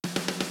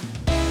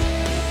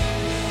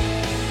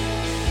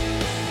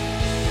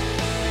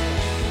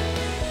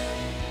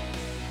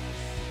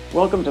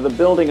Welcome to the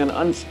Building an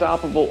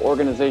Unstoppable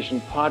Organization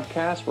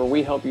podcast, where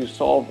we help you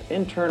solve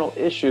internal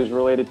issues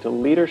related to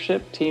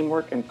leadership,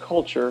 teamwork, and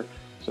culture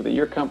so that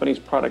your company's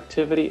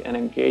productivity and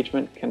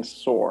engagement can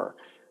soar.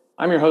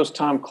 I'm your host,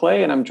 Tom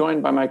Clay, and I'm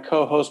joined by my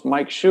co-host,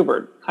 Mike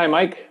Schubert. Hi,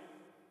 Mike.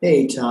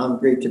 Hey, Tom.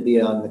 Great to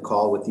be on the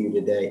call with you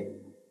today.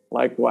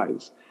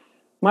 Likewise.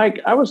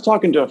 Mike, I was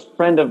talking to a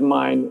friend of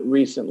mine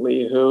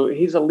recently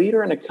he's a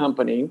leader in a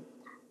company,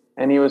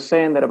 and he was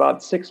saying that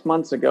about 6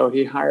 months ago,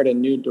 he hired a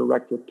new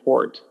direct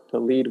report to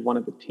lead one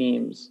of the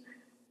teams.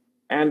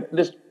 And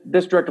this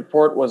direct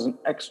report was an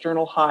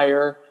external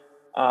hire.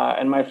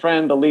 And my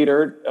friend, the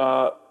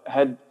leader,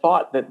 had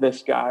thought that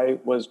this guy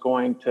was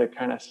going to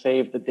kind of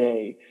save the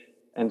day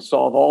and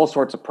solve all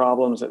sorts of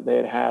problems that they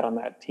had had on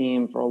that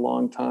team for a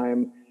long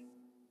time.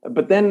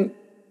 But then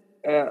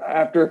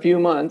after a few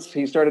months,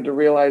 he started to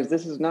realize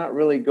this is not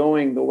really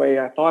going the way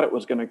I thought it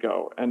was going to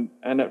go. And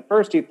at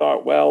first he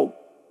thought, well,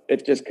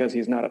 it's just because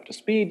he's not up to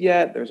speed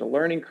yet. There's a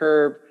learning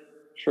curve.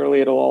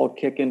 Surely it'll all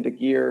kick into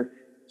gear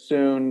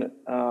soon.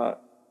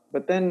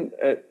 But then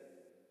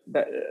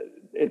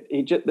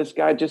this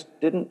guy just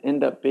didn't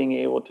end up being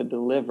able to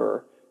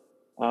deliver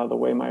the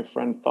way my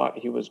friend thought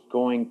he was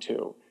going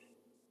to.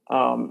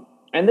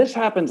 And this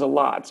happens a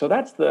lot. So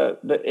that's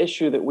the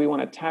issue that we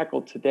want to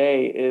tackle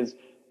today is,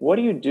 what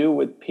do you do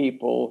with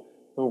people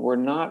who were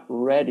not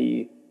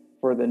ready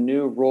for the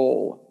new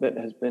role that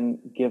has been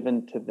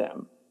given to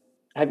them?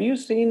 Have you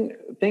seen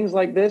things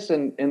like this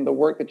in the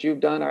work that you've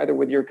done, either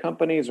with your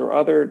companies or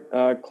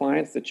other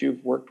clients that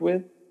you've worked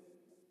with?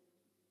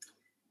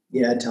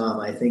 Yeah, Tom,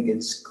 I think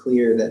it's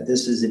clear that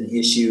this is an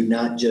issue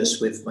not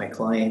just with my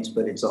clients,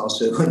 but it's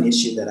also an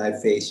issue that I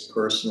face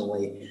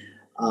personally.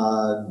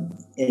 And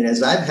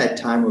as I've had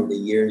time over the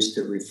years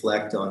to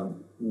reflect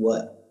on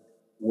what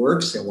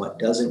works and what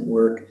doesn't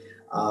work,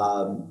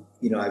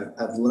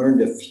 I've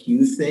learned a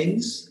few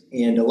things.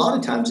 And a lot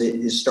of times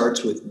it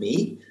starts with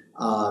me.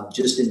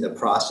 Just in the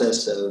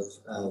process of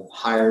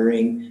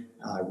hiring,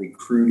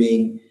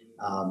 recruiting,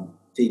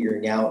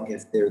 figuring out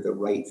if they're the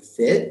right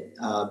fit.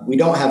 We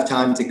don't have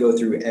time to go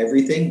through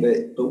everything,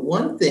 but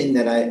one thing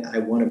that I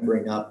want to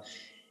bring up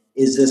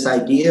is this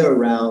idea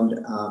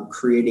around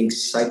creating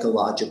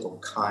psychological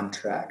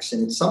contracts.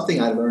 And it's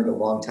something I learned a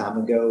long time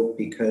ago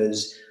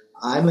because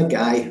I'm a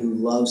guy who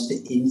loves to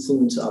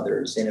influence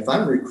others. And if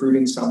I'm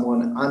recruiting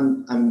someone,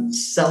 I'm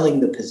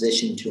selling the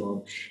position to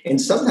them. And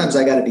sometimes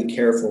I got to be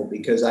careful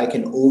because I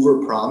can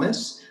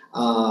overpromise.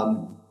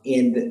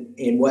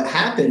 And what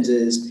happens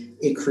is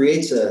it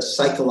creates a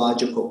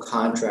psychological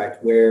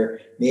contract where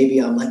maybe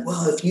I'm like,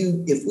 well, if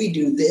we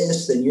do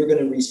this, then you're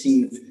going to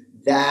receive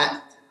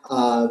that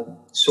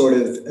sort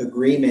of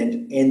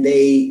agreement, and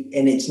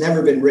it's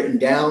never been written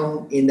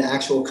down in the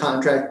actual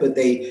contract, but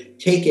they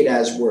take it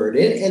as word,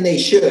 and they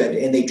should,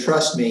 and they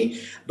trust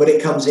me. But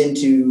it comes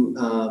into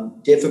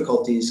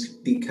difficulties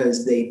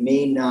because there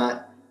may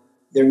not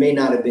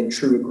have been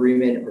true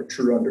agreement or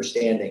true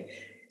understanding.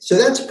 So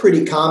that's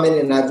pretty common,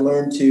 and I've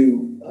learned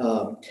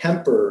to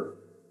temper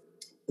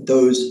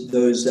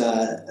those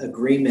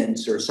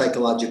agreements or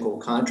psychological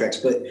contracts.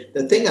 But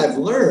the thing I've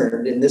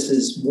learned, and this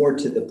is more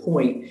to the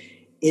point,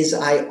 is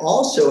I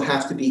also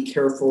have to be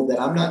careful that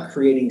I'm not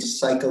creating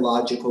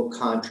psychological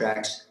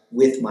contracts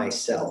with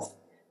myself.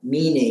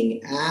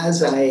 Meaning,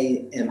 as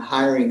I am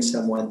hiring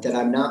someone, that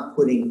I'm not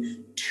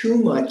putting too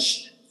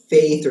much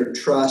faith or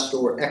trust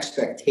or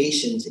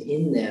expectations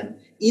in them,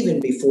 even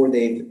before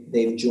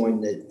they've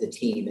joined the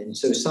team. And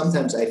so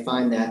sometimes I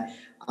find that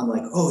I'm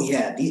like, oh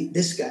yeah,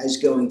 this guy's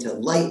going to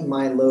lighten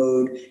my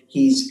load.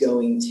 He's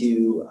going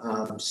to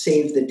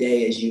save the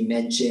day, as you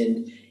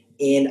mentioned.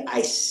 And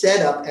I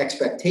set up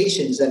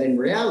expectations that in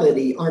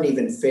reality aren't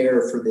even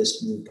fair for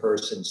this new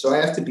person. So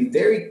I have to be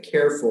very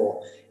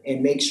careful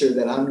and make sure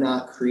that I'm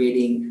not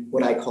creating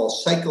what I call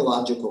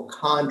psychological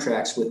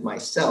contracts with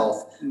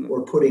myself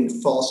or putting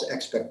false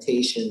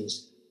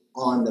expectations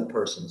on the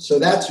person. So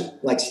that's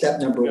like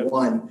step number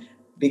one,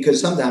 because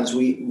sometimes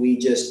we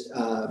just,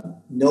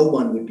 no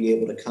one would be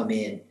able to come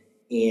in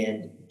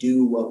and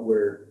do what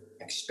we're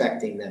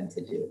expecting them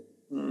to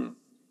do.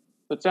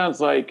 It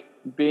sounds like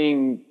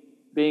being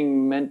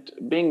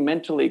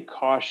mentally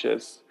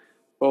cautious,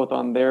 both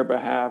on their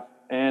behalf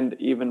and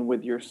even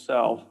with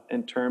yourself,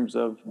 in terms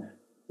of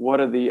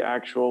what are the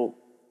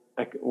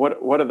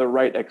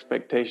right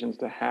expectations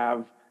to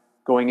have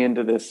going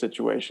into this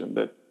situation.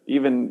 That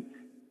even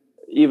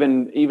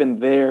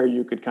there,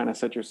 you could kind of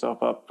set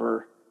yourself up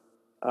for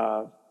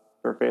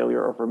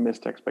failure or for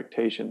missed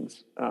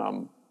expectations.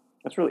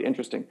 That's really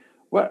interesting.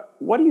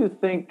 What do you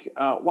think?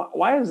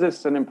 Why is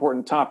this an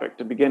important topic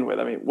to begin with?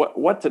 I mean,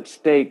 what's at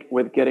stake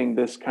with getting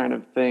this kind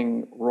of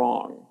thing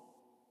wrong?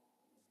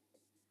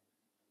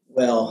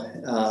 Well,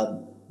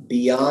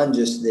 beyond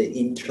just the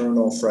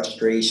internal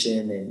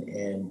frustration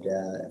and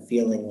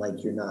feeling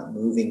like you're not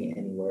moving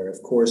anywhere,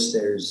 of course,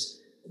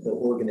 there's the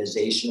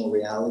organizational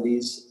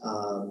realities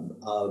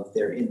of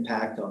their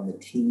impact on the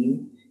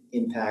team,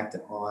 impact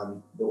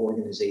on the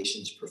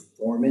organization's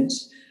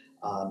performance.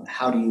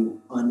 How do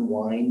you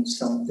unwind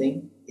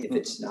something if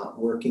it's not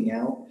working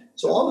out.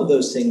 So all of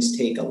those things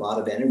take a lot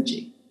of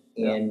energy,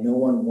 and no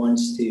one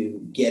wants to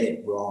get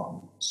it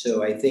wrong.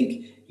 So I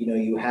think,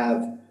 you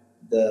have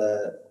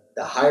the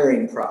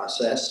hiring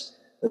process,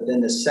 but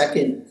then the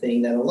second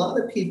thing that a lot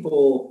of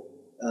people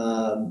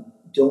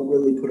don't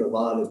really put a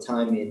lot of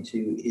time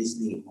into is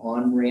the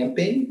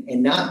on-ramping,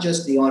 and not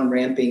just the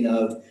on-ramping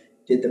of,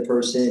 did the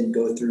person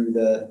go through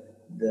the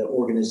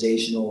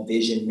organizational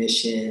vision,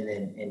 mission,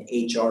 and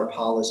HR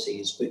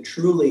policies, but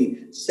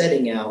truly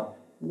setting out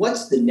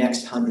what's the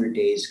next 100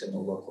 days going to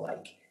look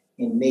like,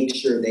 and make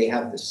sure they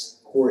have the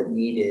support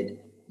needed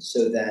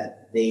so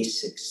that they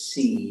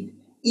succeed,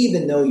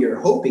 even though you're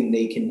hoping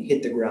they can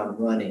hit the ground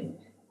running.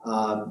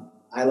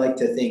 I like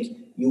to think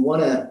you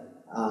want to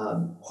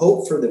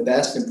hope for the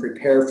best and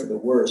prepare for the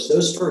worst.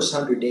 Those first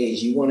 100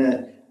 days, you want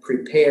to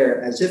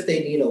prepare as if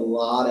they need a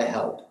lot of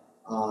help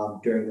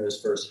during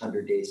those first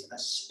 100 days,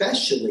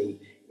 especially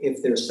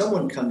if there's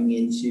someone coming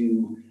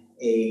into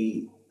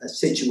a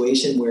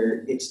situation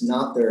where it's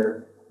not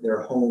their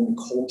home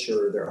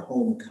culture, their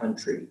home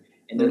country,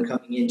 and they're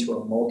coming into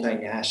a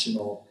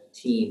multinational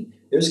team.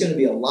 There's going to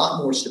be a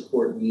lot more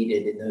support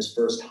needed in those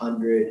first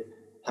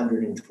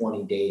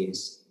 120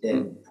 days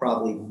than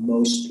probably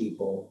most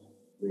people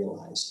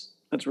realize.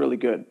 That's really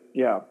good.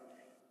 Yeah.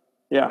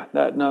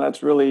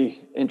 That's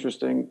really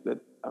interesting that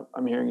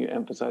I'm hearing you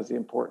emphasize the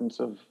importance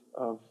of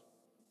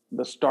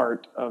the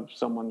start of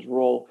someone's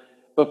role.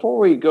 Before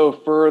we go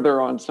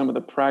further on some of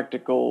the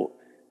practical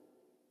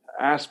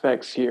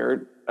aspects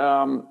here,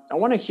 I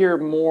want to hear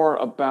more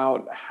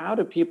about how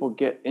do people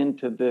get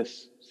into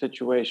this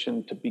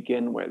situation to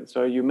begin with.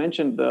 So you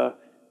mentioned the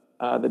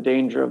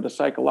danger of the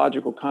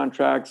psychological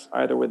contracts,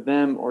 either with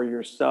them or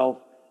yourself.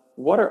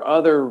 What are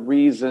other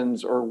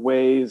reasons or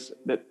ways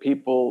that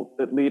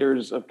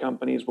leaders of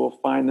companies will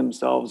find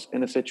themselves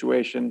in a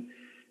situation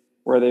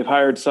where they've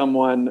hired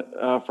someone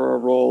for a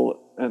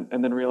role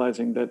and then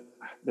realizing that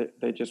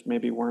they just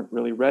maybe weren't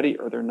really ready,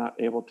 or they're not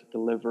able to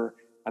deliver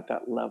at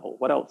that level?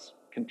 What else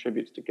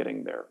contributes to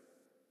getting there?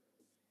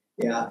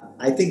 Yeah,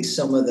 I think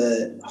some of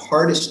the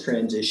hardest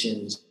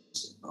transitions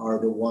are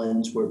the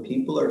ones where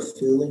people are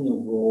filling a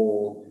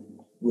role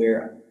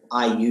where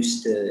I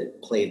used to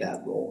play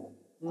that role.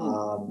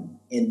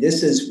 And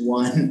this is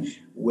one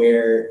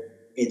where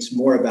it's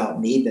more about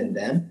me than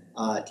them,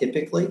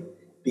 typically,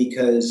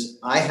 because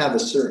I have a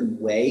certain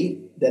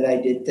way that I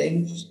did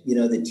things.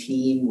 The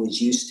team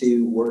was used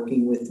to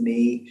working with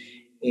me.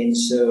 And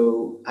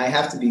so I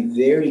have to be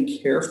very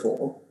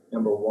careful,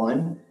 number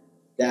one,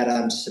 that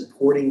I'm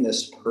supporting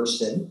this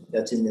person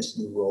that's in this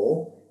new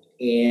role,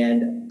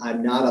 and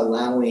I'm not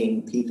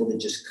allowing people to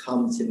just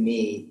come to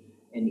me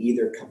and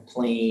either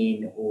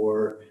complain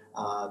or,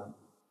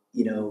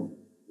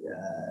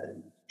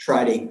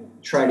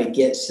 try to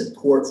get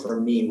support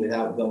from me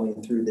without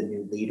going through the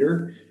new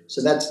leader.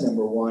 So that's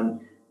number one.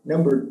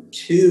 Number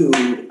two,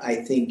 I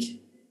think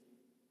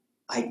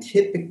I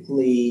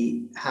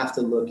typically have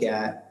to look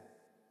at,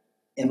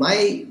 am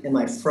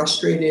I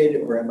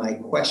frustrated, or am I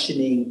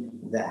questioning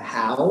the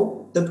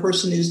how the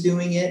person is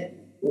doing it,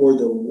 or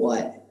the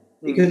what?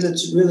 Because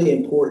it's really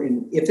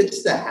important. If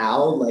it's the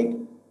how,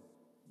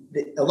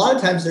 a lot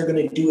of times they're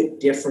going to do it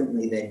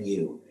differently than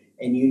you,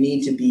 and you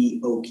need to be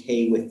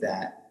okay with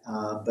that.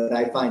 But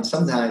I find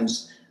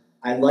sometimes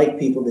I like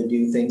people to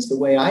do things the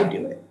way I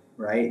do it,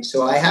 right?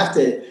 So I have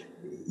to,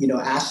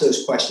 ask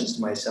those questions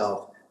to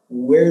myself.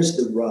 Where's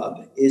the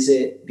rub? Is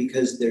it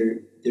because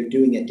they're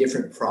doing a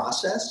different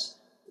process,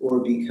 or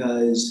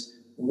because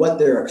what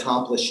they're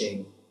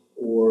accomplishing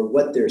or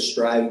what they're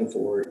striving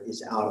for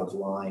is out of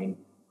line?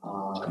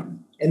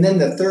 And then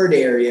the third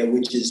area,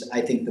 which is,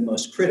 I think, the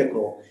most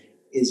critical,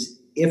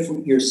 is if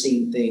you're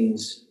seeing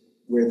things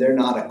where they're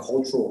not a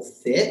cultural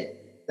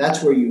fit,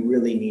 that's where you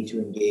really need to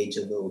engage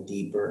a little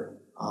deeper.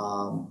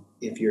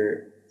 If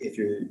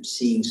you're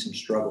seeing some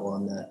struggle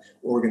on the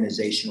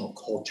organizational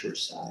culture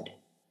side.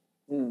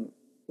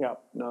 Yeah,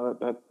 no,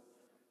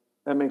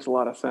 that makes a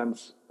lot of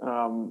sense.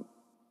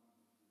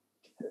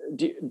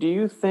 Do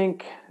you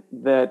think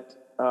that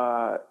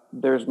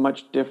there's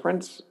much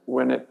difference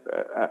when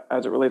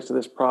as it relates to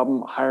this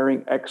problem,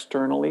 hiring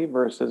externally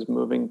versus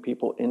moving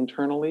people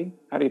internally?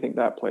 How do you think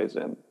that plays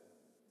in?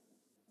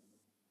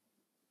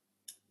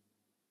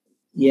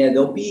 Yeah,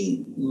 there'll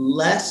be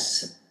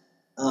less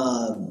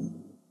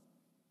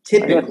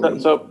typically.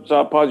 So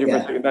I'll pause you for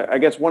a second. I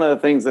guess one of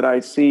the things that I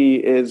see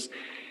is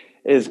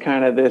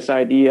kind of this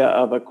idea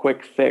of a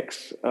quick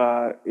fix.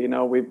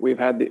 We've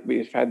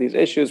had these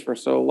issues for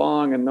so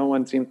long, and no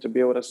one seems to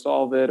be able to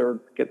solve it or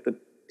get the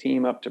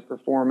team up to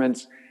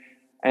performance.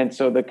 And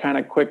so the kind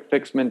of quick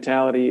fix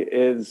mentality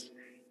is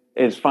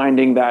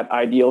finding that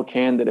ideal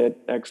candidate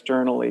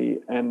externally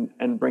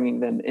and bringing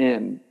them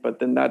in. But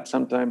then that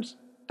sometimes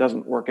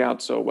doesn't work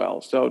out so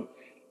well. So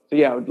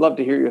yeah, I would love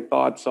to hear your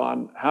thoughts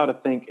on how to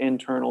think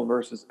internal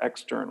versus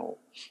external.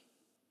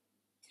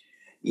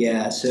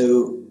 Yeah,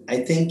 so I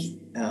think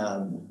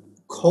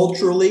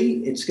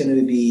culturally, it's going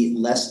to be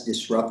less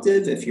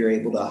disruptive if you're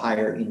able to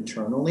hire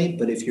internally.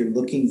 But if you're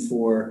looking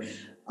for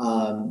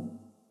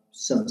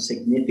some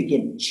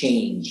significant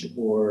change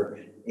or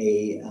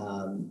a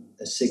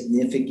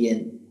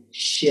significant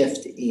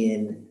shift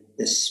in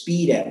the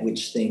speed at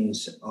which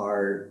things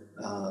are,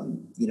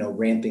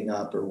 ramping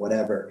up or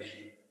whatever,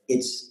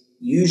 it's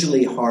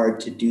usually hard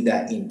to do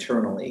that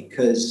internally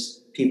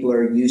because people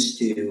are used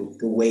to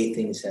the way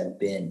things have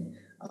been.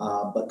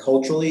 But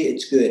culturally,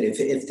 it's good.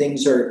 If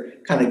things are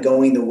kind of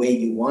going the way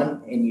you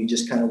want and you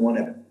just kind of want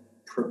a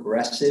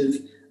progressive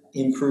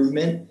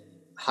improvement,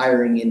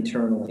 hiring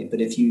internally, but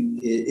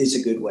is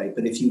a good way.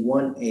 But if you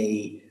want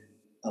a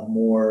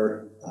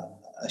more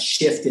a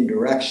shift in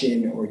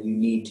direction, or you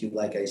need to,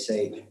 like I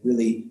say,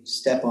 really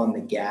step on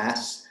the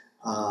gas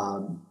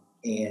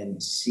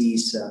and see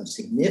some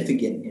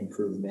significant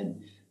improvement,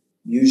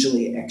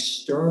 usually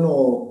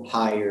external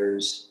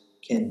hires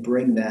can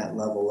bring that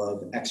level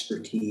of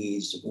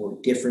expertise or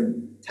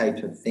different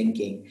types of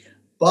thinking.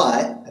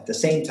 But at the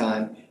same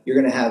time, you're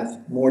going to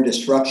have more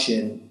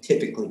disruption,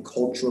 typically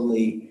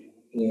culturally,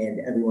 and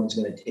everyone's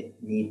going to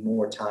need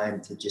more time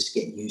to just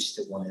get used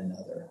to one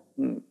another.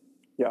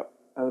 Yeah,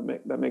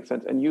 that makes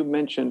sense. And you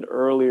mentioned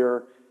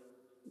earlier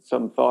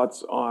some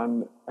thoughts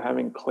on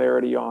having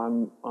clarity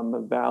on the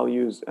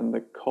values and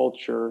the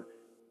culture.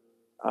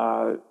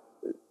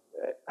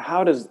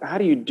 How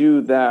do you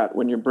do that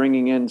when you're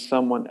bringing in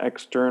someone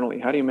externally?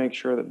 How do you make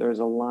sure that there's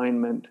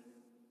alignment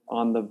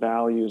on the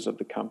values of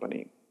the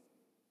company?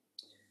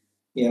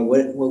 Yeah,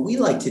 what we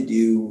like to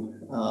do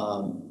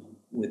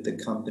with the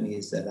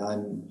companies that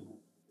I'm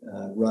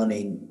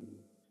running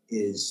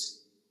is,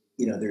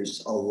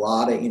 there's a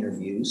lot of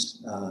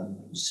interviews.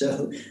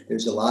 So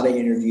there's a lot of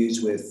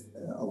interviews with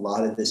a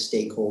lot of the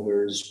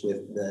stakeholders,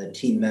 with the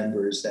team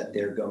members that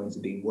they're going to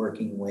be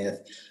working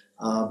with.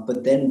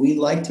 But then we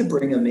like to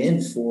bring them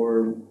in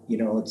for,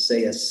 let's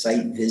say a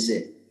site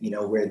visit,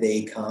 where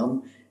they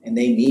come and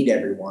they meet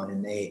everyone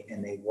and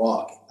they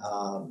walk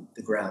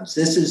the grounds.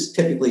 This is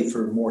typically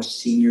for more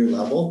senior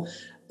level,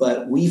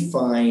 but we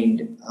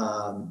find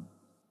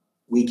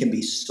we can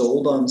be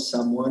sold on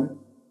someone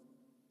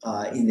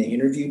in the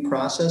interview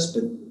process,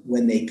 but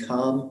when they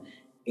come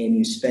and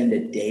you spend a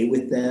day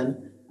with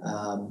them,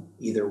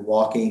 either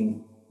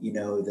walking,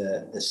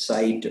 the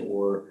site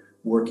or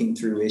working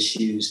through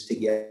issues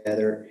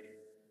together,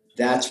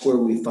 that's where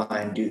we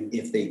find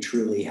if they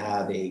truly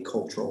have a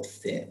cultural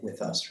fit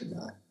with us or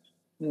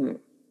not.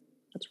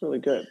 That's really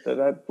good.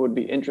 That would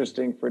be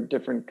interesting for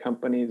different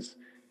companies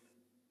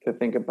to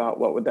think about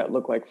what would that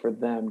look like for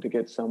them to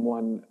get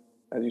someone,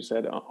 as you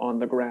said, on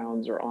the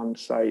grounds or on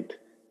site.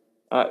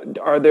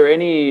 Are there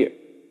any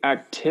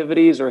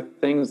activities or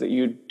things that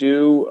you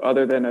do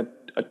other than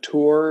a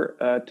tour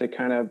to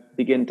kind of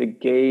begin to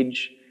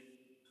gauge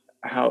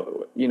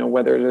how,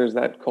 whether there's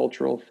that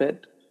cultural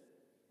fit?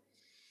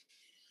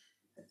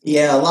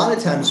 Yeah, a lot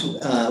of times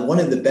one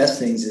of the best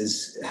things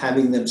is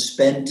having them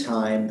spend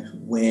time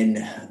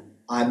when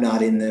I'm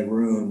not in the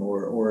room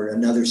or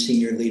another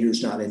senior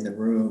leader's not in the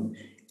room,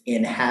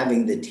 and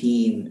having the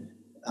team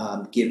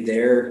give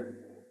their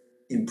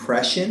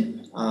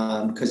impression,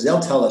 because they'll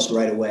tell us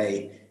right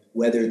away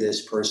whether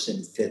this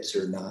person fits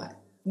or not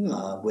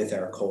with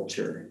our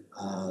culture,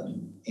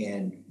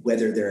 and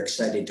whether they're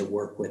excited to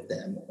work with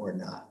them or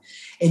not.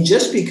 And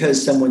just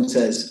because someone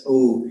says,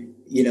 oh,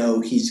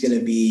 he's going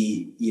to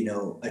be,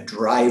 a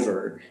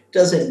driver,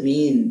 doesn't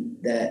mean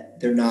that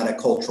they're not a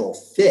cultural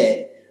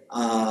fit.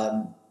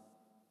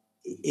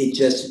 It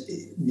just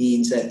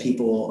means that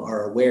people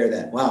are aware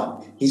that,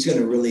 wow, he's going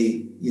to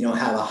really,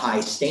 have a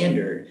high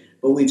standard.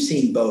 But we've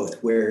seen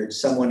both, where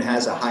someone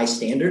has a high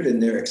standard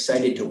and they're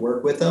excited to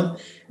work with them.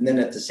 And then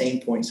at the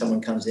same point,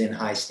 someone comes in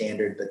high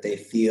standard, but they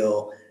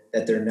feel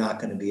that they're not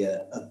going to be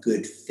a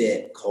good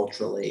fit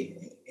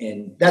culturally.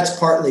 And that's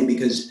partly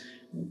because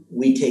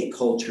we take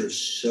culture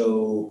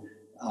so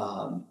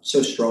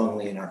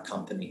strongly in our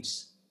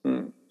companies.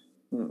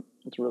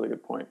 That's a really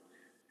good point.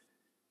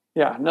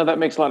 Yeah, no, that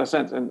makes a lot of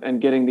sense.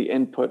 And getting the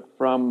input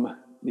from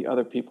the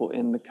other people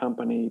in the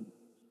company,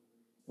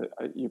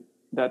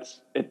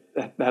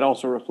 that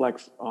also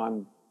reflects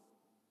on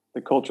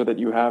the culture that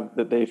you have,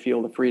 that they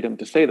feel the freedom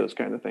to say those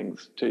kind of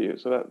things to you.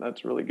 So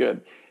that's really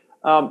good.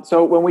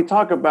 So when we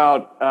talk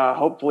about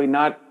hopefully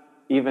not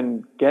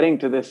even getting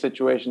to this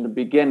situation to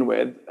begin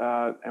with,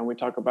 and we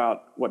talk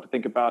about what to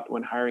think about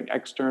when hiring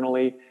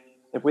externally,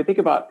 if we think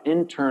about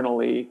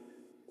internally,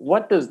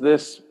 what does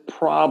this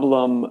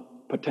problem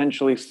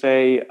potentially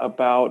say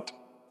about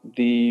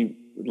the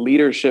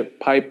leadership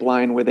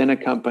pipeline within a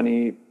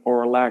company,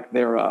 or lack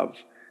thereof?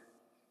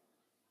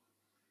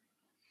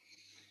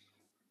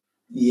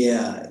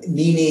 Yeah,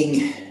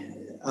 meaning...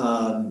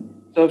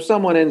 So if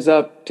someone ends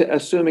up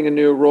assuming a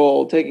new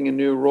role, taking a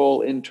new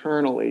role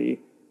internally,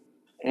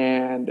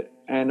 and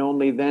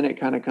only then it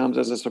kind of comes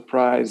as a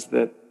surprise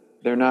that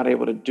they're not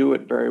able to do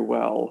it very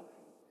well,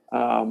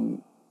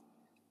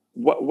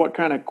 what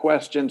kind of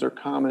questions or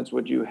comments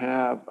would you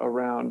have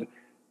around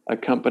a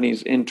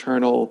company's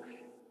internal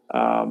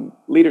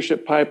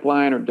leadership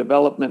pipeline or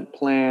development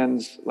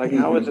plans? Like,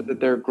 how is it that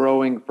they're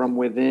growing from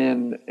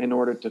within in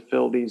order to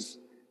fill these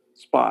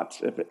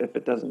spots if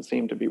it doesn't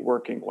seem to be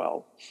working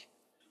well?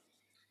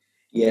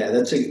 Yeah,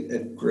 that's a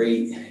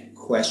great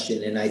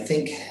question. And I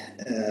think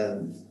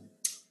um,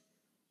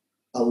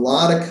 a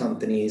lot of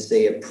companies,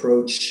 they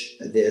approach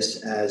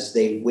this as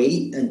they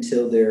wait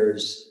until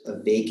there's a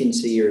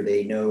vacancy or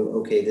they know,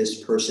 okay,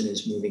 this person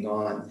is moving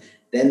on.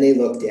 Then they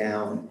look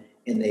down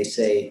and they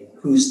say,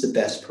 who's the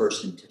best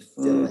person to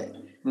fill it?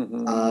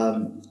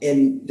 Mm-hmm.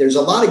 And there's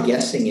a lot of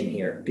guessing in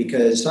here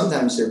because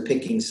sometimes they're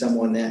picking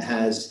someone that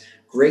has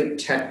great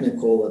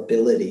technical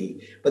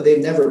ability, but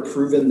they've never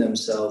proven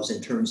themselves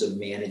in terms of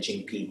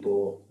managing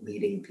people,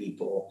 leading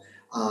people.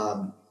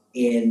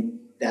 And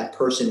that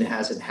person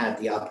hasn't had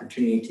the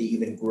opportunity to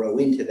even grow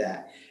into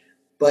that.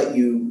 But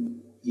you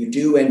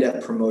do end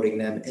up promoting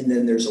them, and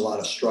then there's a lot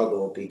of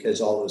struggle because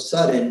all of a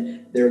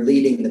sudden they're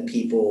leading the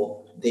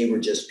people they were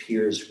just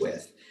peers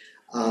with.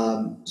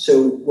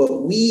 So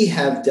what we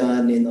have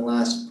done in the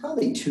last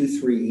probably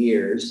 2-3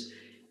 years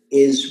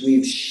is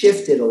we've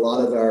shifted a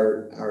lot of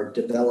our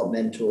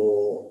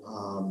developmental,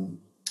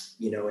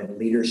 and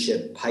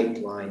leadership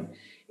pipeline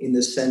in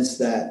the sense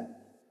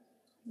that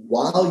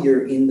while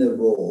you're in the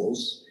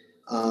roles,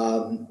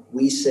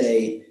 we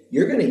say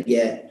you're going to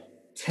get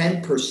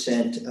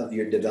 10% of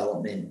your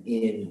development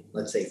in,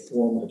 let's say,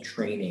 formal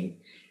training.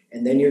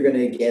 And then you're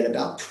going to get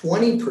about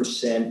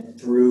 20%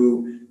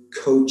 through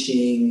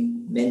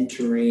coaching,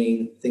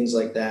 mentoring, things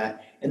like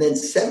that. And then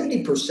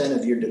 70%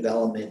 of your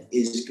development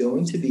is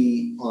going to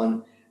be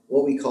on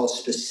what we call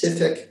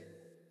specific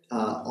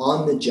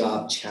on the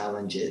job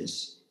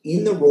challenges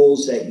in the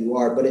roles that you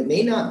are, but it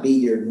may not be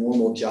your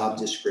normal job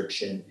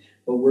description.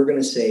 But we're going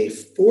to say,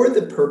 for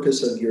the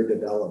purpose of your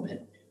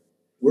development,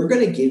 we're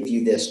going to give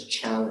you this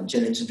challenge.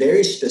 And it's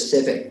very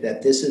specific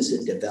that this is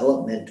a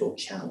developmental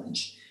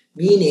challenge,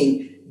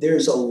 meaning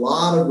there's a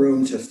lot of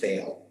room to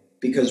fail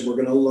because we're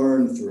going to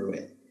learn through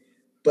it.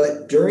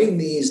 But during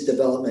these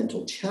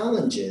developmental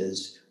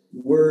challenges,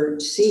 we're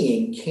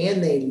seeing, can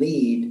they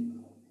lead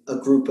a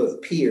group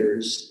of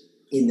peers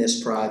in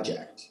this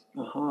project?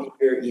 Uh-huh.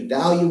 You're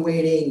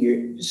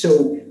evaluating.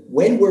 So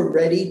when we're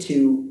ready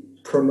to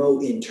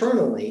promote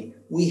internally,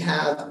 we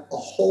have a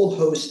whole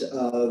host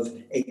of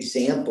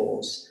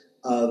examples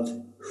of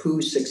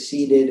who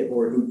succeeded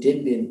or who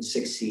didn't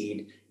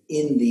succeed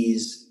in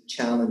these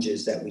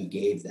challenges that we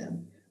gave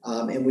them.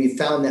 And we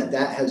found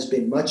that has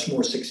been much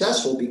more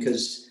successful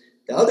because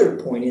the other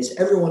point is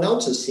everyone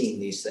else is seeing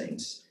these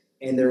things.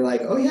 And they're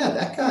like, oh, yeah,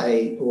 that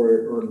guy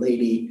or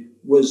lady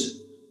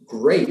was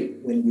great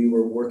when we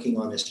were working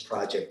on this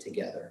project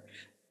together.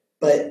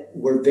 But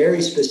we're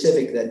very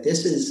specific that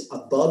this is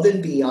above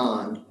and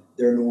beyond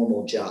their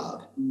normal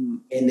job,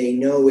 and they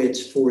know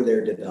it's for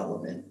their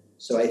development.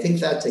 So I think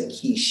that's a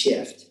key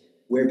shift,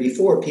 where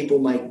before people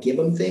might give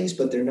them things,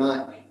 but they're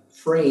not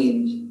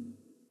framed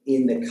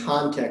in the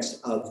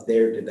context of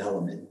their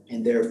development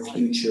and their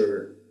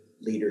future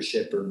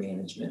leadership or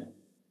management.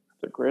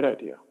 That's a great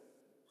idea.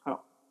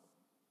 Wow,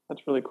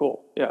 that's really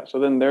cool. Yeah, so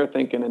then they're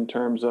thinking in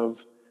terms of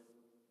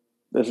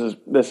this is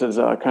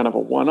kind of a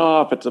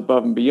one-off. It's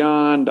above and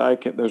beyond.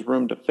 There's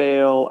room to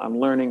fail. I'm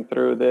learning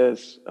through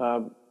this.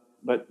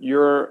 But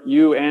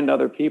you and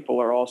other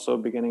people are also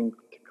beginning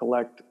to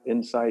collect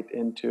insight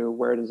into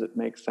where does it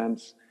make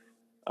sense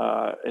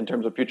in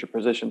terms of future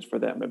positions for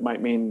them. It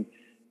might mean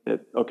that,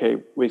 okay,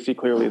 we see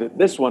clearly that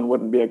this one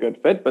wouldn't be a good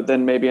fit, but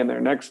then maybe in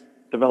their next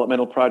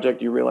developmental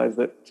project, you realize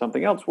that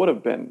something else would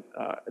have been,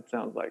 it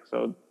sounds like.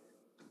 So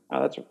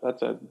that's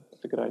a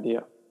good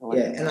idea.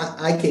 And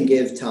I can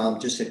give Tom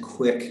just a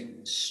quick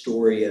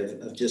story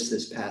of just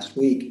this past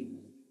week,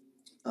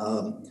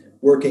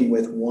 working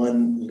with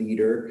one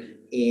leader,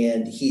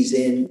 and he's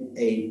in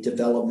a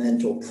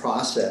developmental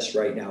process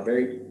right now,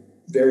 very,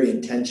 very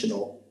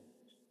intentional.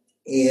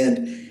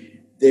 And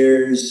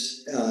there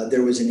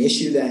was an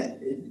issue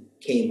that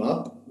came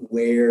up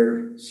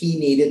where he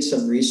needed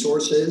some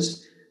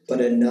resources,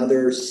 but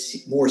another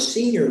more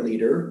senior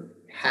leader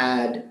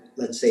had,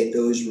 let's say,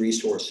 those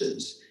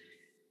resources.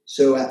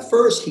 So at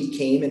first he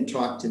came and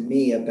talked to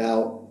me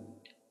about,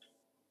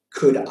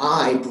 could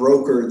I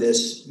broker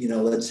this,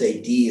 let's say,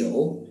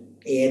 deal?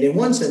 And in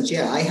one sense,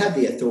 yeah, I had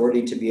the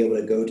authority to be able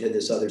to go to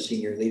this other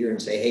senior leader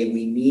and say, hey,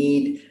 we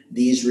need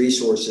these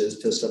resources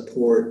to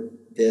support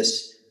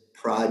this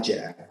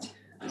project.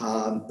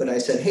 But I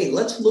said, hey,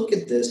 let's look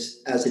at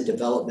this as a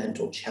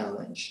developmental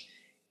challenge.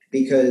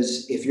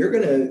 Because if you're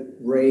going to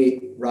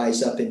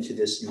rise up into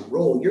this new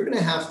role, you're going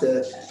to have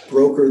to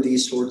broker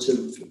these sorts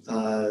of,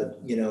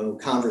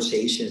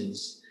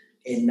 conversations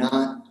and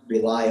not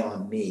rely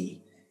on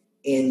me.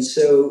 And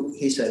so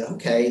he said,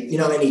 okay,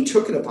 and he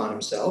took it upon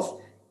himself,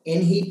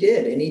 and he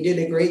did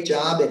a great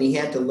job, and he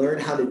had to learn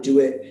how to do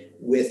it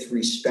with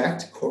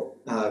respect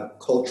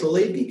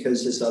culturally,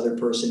 because this other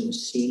person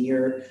was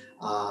senior.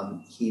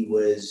 He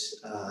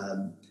was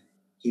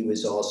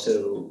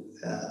also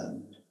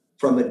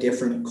from a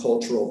different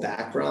cultural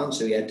background,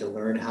 so he had to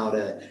learn how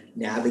to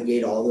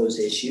navigate all those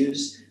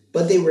issues.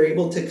 But they were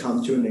able to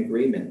come to an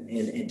agreement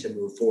and to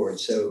move forward.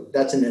 So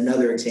that's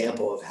another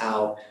example of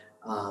how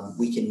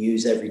we can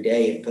use every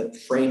day, but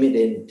frame it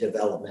in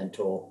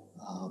developmental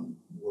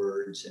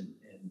words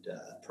and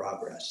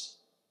progress.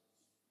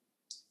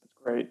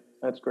 Great.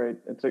 That's great.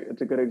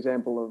 It's a good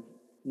example of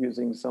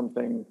using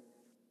something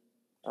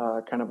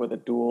kind of with a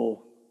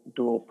dual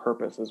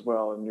purpose as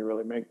well, and you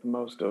really make the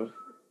most of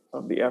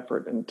the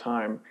effort and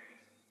time.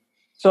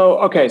 So,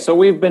 okay, so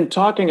we've been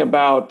talking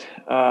about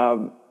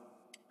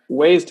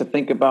ways to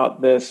think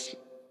about this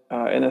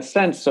in a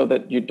sense so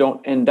that you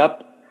don't end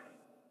up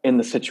in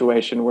the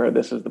situation where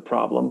this is the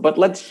problem. But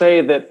let's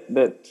say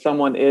that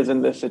someone is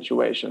in this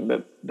situation,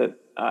 that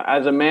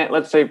as a man,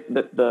 let's say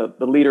that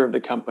the leader of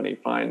the company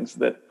finds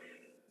that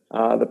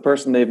the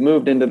person they've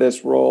moved into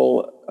this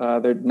role,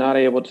 they're not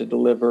able to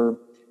deliver.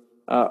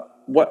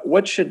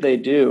 What should they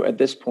do at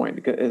this point?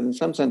 Because in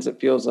some sense, it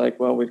feels like,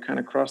 well, we've kind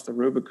of crossed the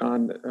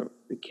Rubicon.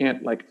 We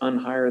can't like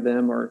unhire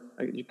them, or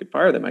you could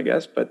fire them, I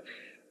guess. But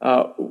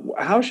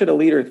how should a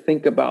leader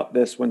think about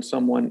this when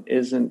someone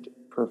isn't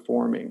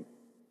performing?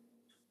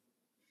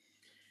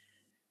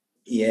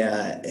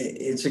 Yeah,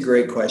 it's a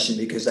great question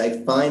because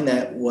I find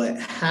that what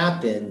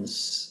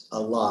happens a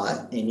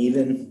lot, and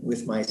even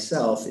with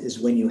myself, is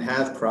when you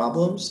have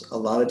problems, a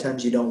lot of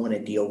times you don't want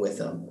to deal with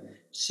them.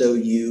 So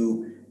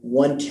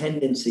one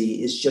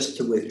tendency is just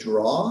to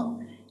withdraw,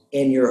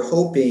 and you're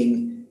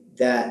hoping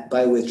that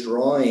by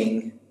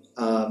withdrawing,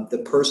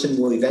 the person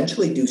will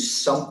eventually do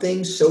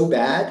something so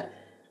bad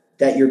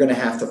that you're going to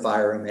have to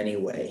fire them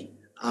anyway.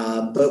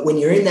 But when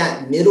you're in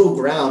that middle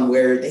ground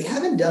where they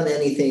haven't done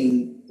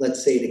anything,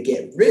 let's say, to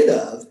get rid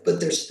of, but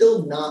they're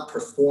still not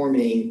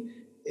performing,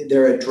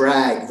 they're a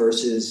drag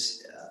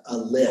versus a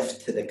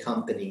lift to the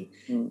company.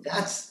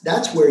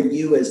 That's where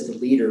you as the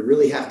leader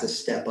really have to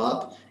step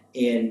up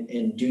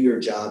and do your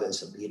job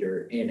as a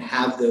leader and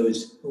have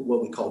those,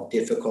 what we call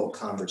difficult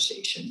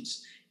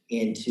conversations,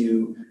 and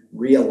to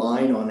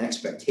realign on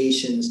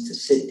expectations, to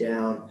sit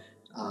down,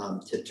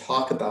 to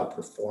talk about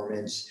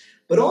performance,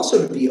 but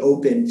also to be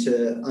open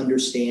to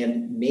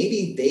understand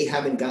maybe they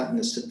haven't gotten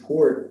the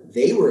support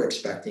they were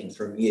expecting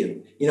from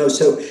you.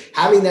 So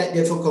having that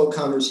difficult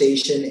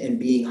conversation and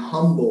being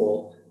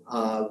humble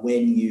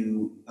when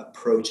you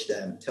approach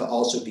them, to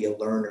also be a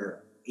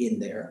learner in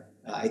there,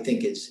 I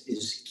think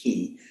is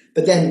key.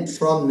 But then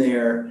from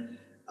there,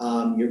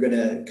 you're going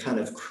to kind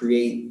of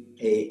create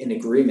an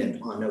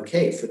agreement on,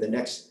 okay, for the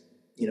next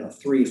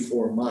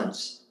 3-4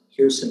 months,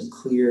 here's some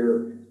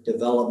clear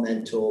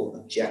developmental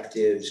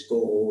objectives,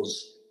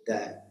 goals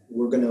that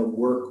we're going to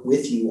work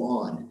with you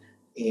on,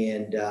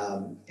 and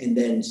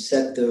then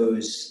set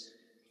those,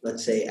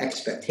 let's say,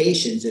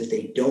 expectations. If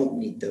they don't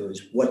meet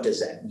those, what does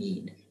that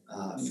mean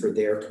for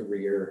their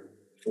career,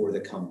 for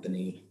the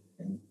company,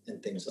 and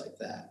things like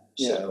that.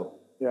 Yeah. So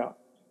yeah.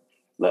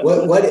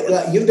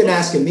 What you've been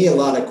asking me a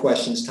lot of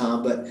questions,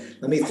 Tom, but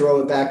let me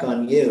throw it back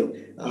on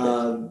you.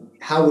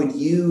 How would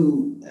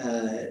you,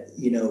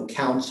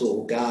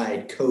 counsel,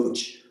 guide,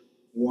 coach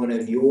one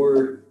of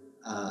your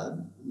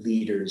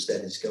leaders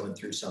that is going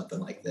through something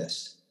like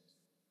this?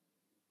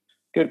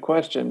 Good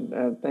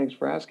question. Thanks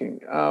for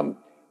asking.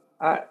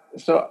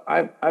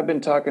 I've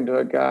been talking to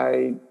a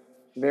guy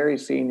very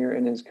senior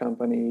in his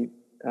company,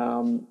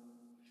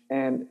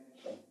 and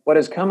what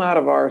has come out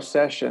of our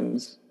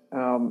sessions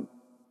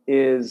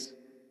is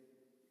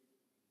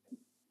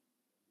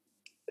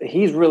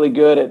he's really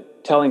good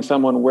at telling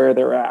someone where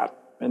they're at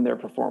in their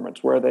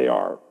performance, where they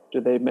are. Do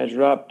they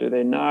measure up? Do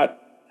they not?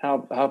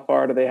 How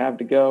far do they have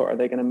to go? Are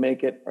they going to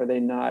make it? Are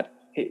they not?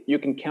 You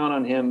can count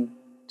on him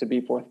to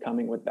be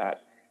forthcoming with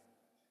that.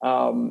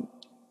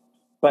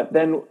 But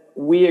then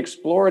we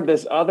explored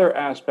this other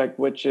aspect,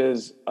 which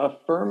is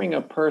affirming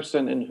a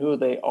person in who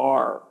they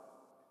are.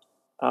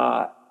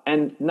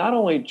 And not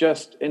only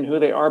just in who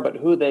they are, but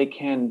who they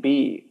can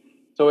be.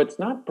 So it's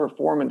not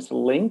performance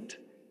linked,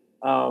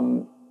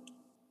 although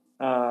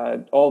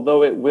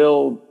it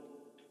will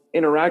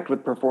interact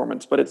with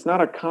performance, but it's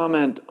not a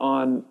comment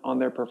on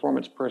their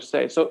performance per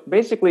se. So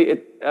basically,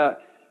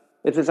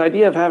 it's this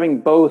idea of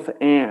having both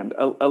and.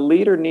 A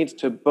leader needs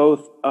to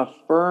both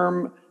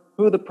affirm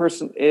who the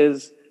person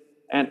is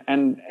and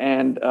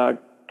kind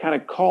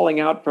of calling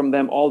out from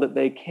them all that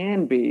they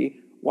can be,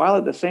 while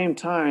at the same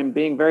time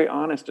being very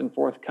honest and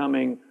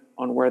forthcoming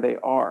on where they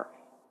are.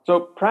 So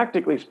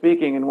practically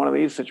speaking, in one of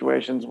these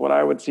situations, what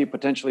I would see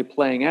potentially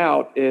playing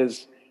out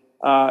is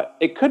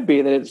it could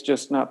be that it's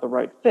just not the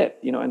right fit,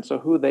 and so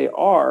who they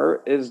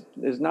are is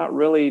not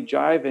really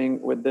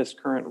jiving with this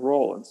current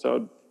role. And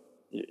so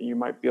you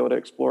might be able to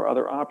explore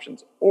other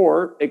options.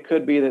 Or it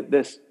could be that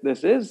this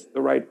is the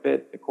right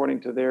fit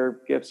according to their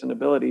gifts and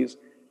abilities,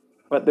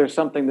 but there's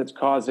something that's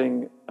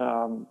causing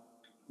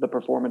the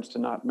performance to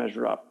not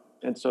measure up.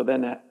 And so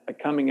then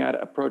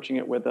approaching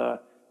it with a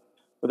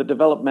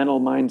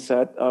developmental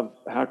mindset of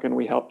how can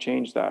we help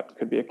change that?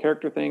 Could be a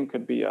character thing,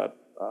 could be a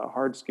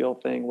hard skill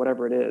thing,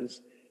 whatever it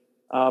is.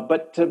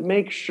 But to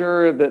make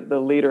sure that the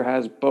leader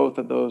has both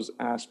of those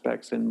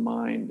aspects in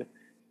mind,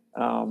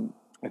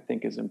 I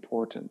think is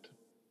important.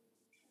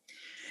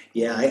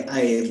 Yeah,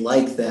 I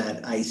like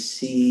that. I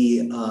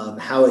see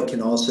how it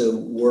can also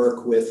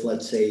work with,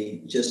 let's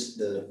say, just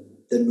the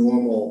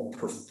normal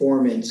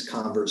performance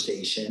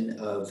conversation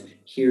of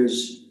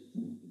here's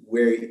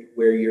where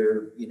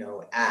you're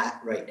at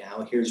right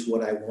now. Here's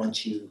what I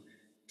want you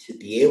to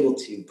be able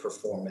to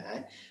perform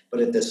at.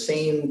 But at the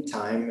same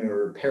time,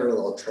 or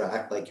parallel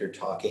track, like you're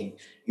talking,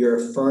 you're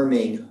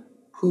affirming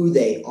who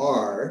they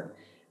are,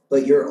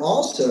 but you're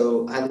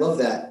also, I love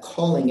that,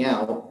 calling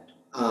out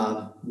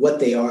what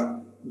they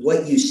are,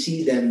 what you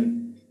see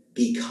them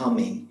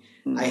becoming.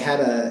 I had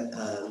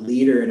a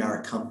leader in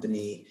our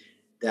company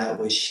that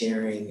was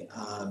sharing,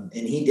 and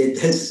he did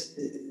this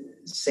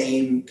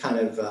same kind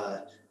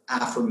of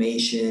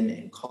affirmation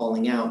and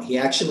calling out. He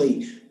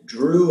actually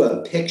drew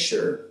a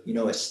picture,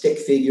 a stick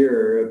figure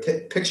or a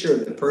picture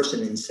of the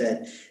person and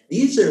said,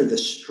 these are the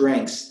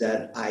strengths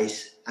that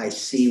I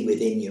see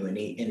within you. And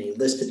he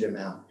listed them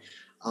out.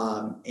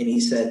 And he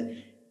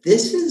said,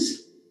 this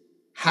is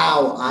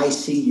how I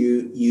see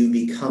you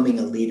becoming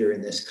a leader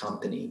in this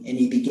company. And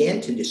he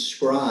began to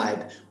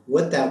describe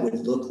what that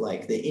would look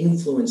like, the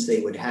influence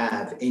they would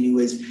have. And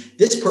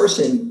this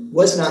person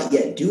was not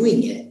yet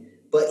doing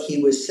it, but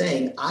he was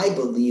saying, I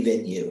believe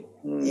in you.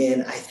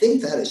 And I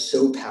think that is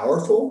so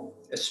powerful,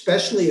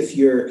 especially if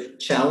you're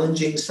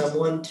challenging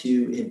someone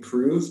to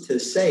improve, to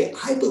say,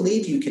 I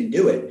believe you can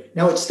do it.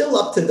 Now, it's still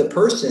up to the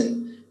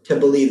person to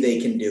believe they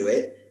can do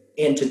it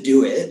and to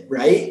do it,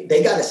 right?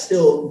 They got to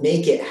still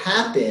make it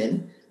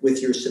happen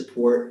with your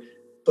support,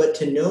 but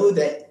to know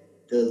that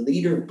the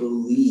leader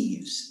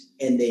believes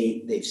and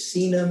they've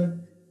seen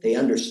them, they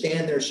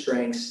understand their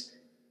strengths,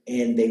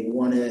 and they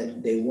want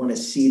to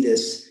see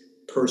this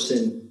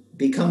person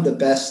become the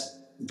best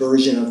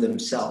version of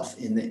themselves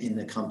in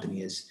the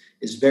company is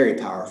very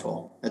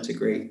powerful. That's a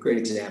great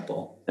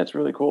example. That's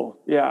really cool.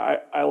 Yeah,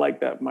 I like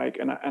that, Mike.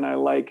 And I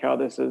like how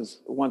this is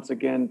once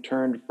again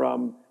turned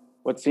from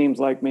what seems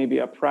like maybe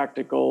a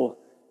practical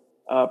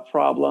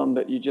problem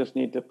that you just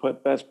need to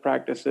put best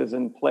practices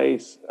in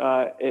place.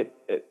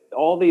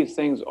 All these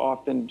things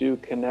often do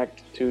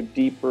connect to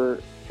deeper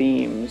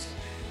themes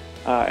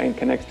and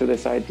connects to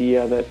this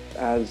idea that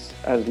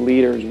as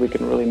leaders, we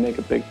can really make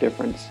a big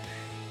difference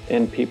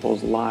in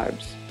people's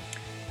lives.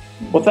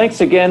 Well,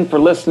 thanks again for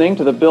listening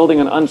to the Building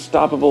an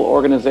Unstoppable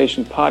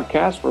Organization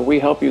podcast, where we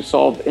help you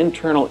solve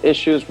internal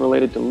issues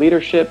related to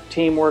leadership,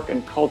 teamwork,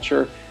 and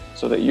culture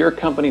so that your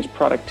company's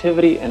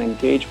productivity and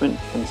engagement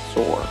can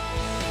soar.